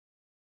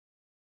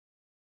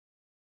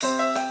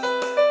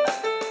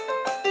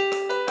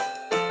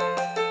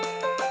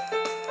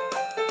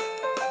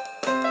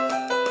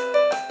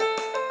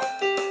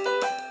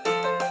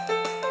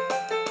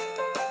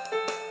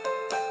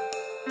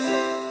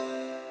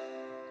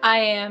I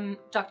am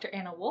Dr.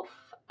 Anna Wolfe.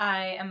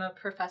 I am a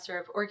professor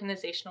of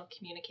organizational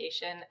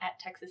communication at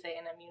Texas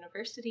A&M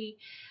University.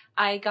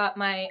 I got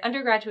my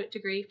undergraduate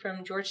degree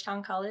from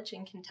Georgetown College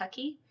in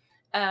Kentucky,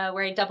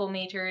 where I double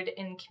majored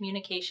in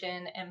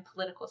communication and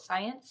political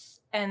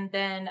science, and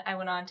then I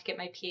went on to get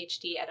my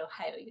PhD at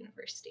Ohio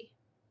University.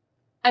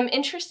 I'm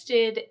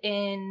interested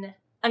in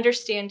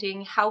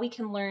understanding how we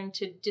can learn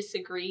to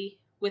disagree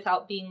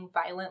without being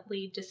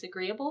violently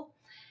disagreeable,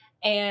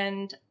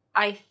 and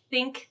I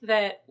think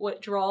that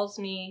what draws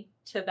me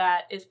to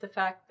that is the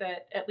fact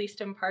that, at least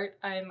in part,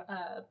 I'm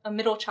a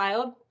middle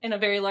child in a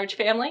very large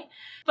family.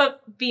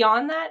 But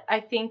beyond that, I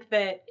think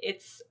that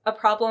it's a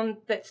problem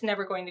that's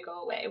never going to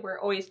go away.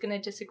 We're always going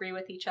to disagree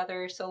with each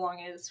other so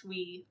long as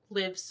we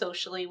live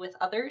socially with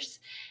others.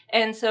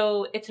 And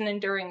so it's an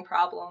enduring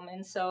problem.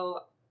 And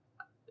so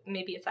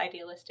maybe it's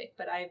idealistic,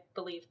 but I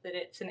believe that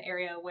it's an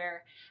area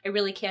where I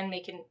really can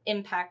make an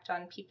impact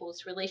on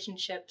people's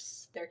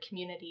relationships, their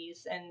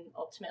communities, and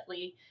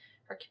ultimately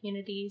our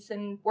communities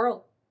and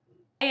world.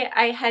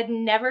 I had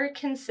never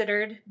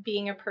considered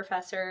being a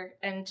professor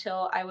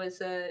until I was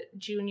a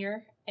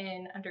junior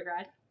in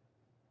undergrad.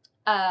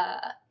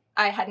 I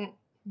hadn't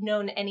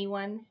known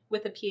anyone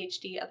with a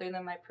PhD other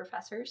than my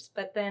professors,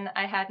 but then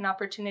I had an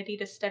opportunity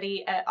to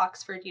study at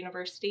Oxford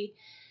University.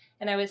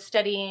 And I was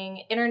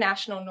studying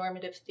international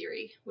normative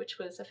theory, which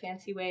was a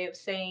fancy way of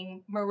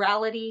saying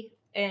morality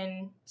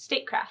in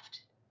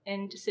statecraft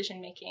and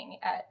decision-making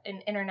at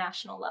an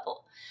international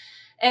level.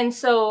 And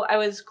so I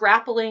was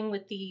grappling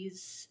with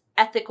these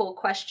ethical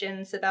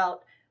questions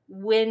about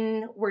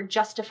when we're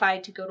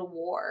justified to go to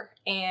war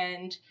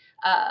and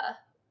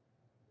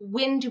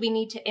when do we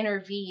need to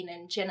intervene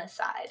in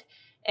genocide.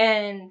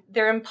 And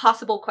they're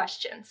impossible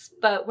questions,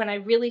 but when I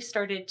really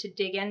started to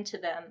dig into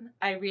them,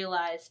 I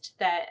realized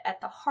that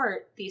at the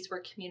heart, these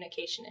were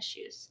communication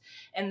issues,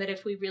 and that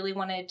if we really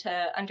wanted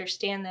to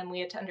understand them, we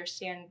had to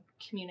understand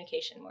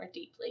communication more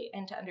deeply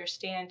and to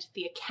understand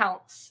the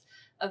accounts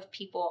of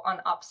people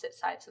on opposite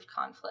sides of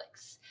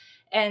conflicts.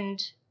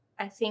 And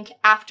I think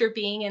after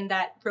being in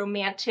that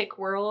romantic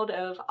world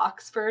of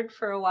Oxford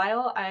for a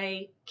while,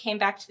 I came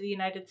back to the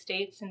United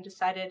States and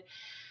decided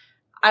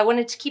I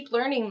wanted to keep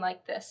learning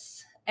like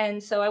this.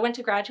 And so I went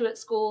to graduate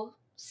school,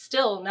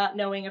 still not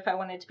knowing if I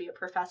wanted to be a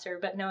professor,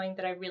 but knowing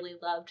that I really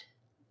loved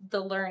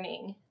the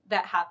learning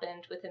that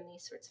happened within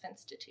these sorts of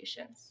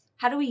institutions.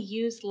 How do we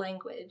use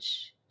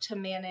language to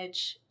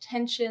manage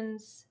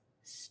tensions,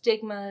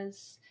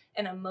 stigmas,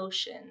 and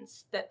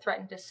emotions that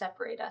threaten to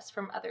separate us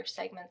from other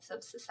segments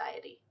of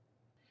society?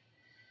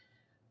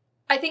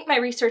 I think my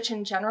research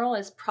in general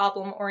is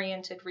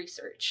problem-oriented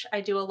research.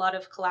 I do a lot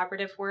of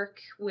collaborative work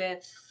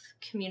with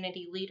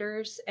community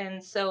leaders,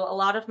 and so a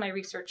lot of my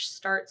research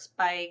starts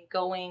by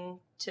going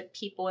to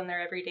people in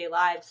their everyday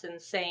lives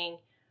and saying,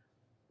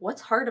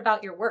 what's hard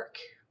about your work?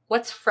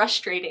 What's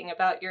frustrating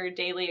about your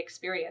daily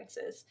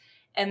experiences?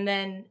 And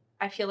then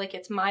I feel like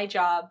it's my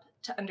job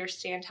to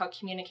understand how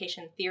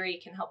communication theory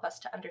can help us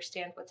to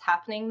understand what's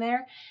happening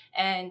there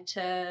and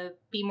to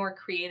be more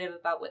creative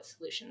about what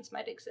solutions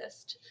might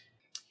exist.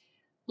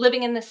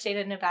 Living in the state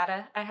of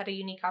Nevada, I had a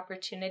unique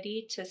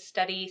opportunity to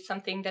study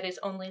something that is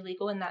only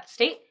legal in that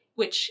state,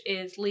 which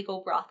is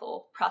legal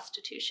brothel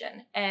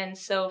prostitution. And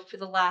so for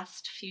the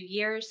last few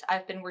years,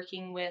 I've been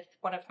working with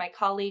one of my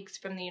colleagues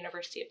from the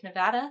University of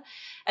Nevada,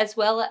 as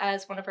well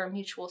as one of our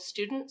mutual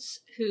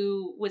students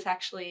who was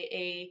actually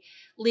a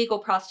legal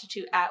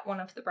prostitute at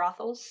one of the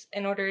brothels,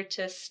 in order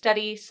to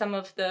study some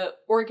of the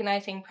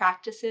organizing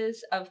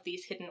practices of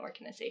these hidden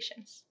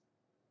organizations.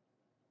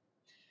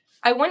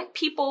 I want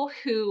people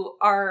who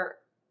are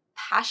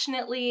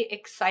passionately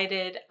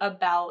excited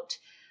about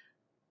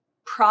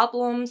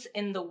problems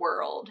in the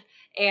world,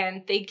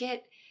 and they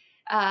get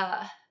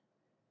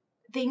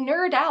they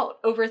nerd out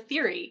over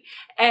theory,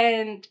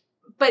 and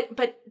but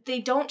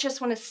they don't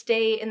just want to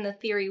stay in the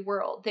theory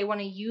world. They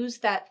want to use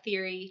that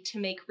theory to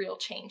make real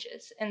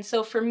changes. And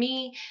so for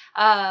me,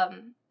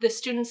 the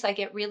students I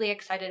get really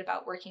excited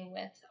about working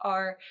with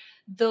are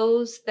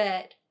those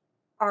that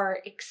are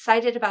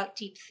excited about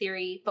deep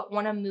theory, but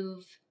want to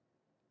move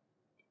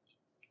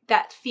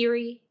that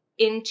theory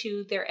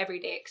into their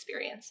everyday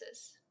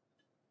experiences.